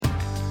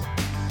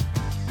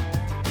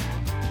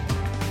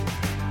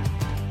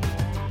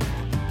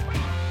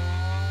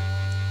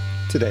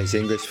Today's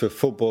English for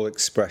football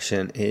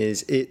expression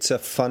is "it's a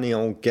funny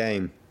old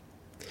game."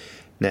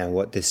 Now,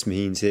 what this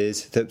means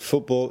is that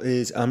football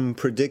is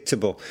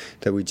unpredictable,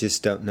 that we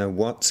just don't know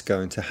what's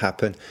going to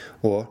happen,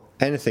 or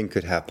anything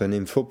could happen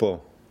in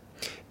football.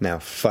 Now,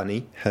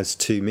 funny has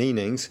two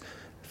meanings.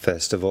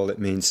 First of all, it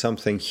means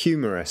something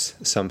humorous,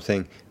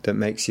 something that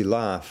makes you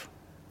laugh.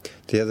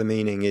 The other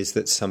meaning is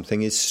that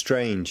something is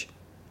strange,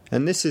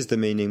 and this is the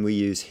meaning we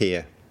use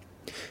here.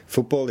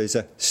 Football is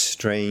a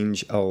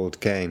strange old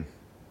game.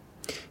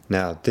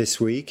 Now, this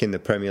week in the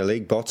Premier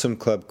League, bottom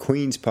club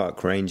Queen's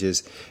Park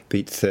Rangers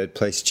beat third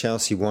place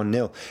Chelsea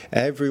 1-0.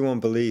 Everyone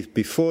believed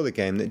before the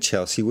game that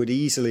Chelsea would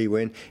easily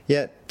win,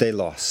 yet they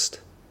lost.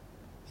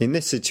 In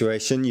this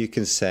situation, you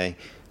can say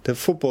that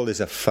football is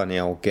a funny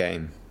old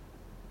game.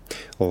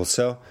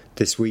 Also,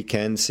 this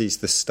weekend sees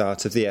the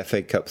start of the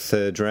FA Cup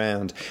third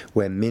round,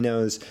 where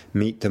minnows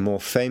meet the more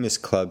famous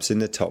clubs in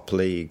the top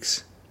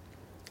leagues.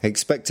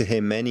 Expect to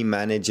hear many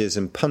managers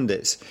and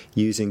pundits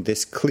using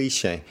this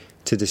cliché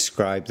to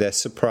describe their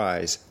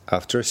surprise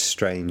after a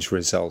strange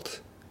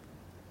result.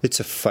 It's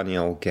a funny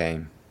old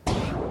game.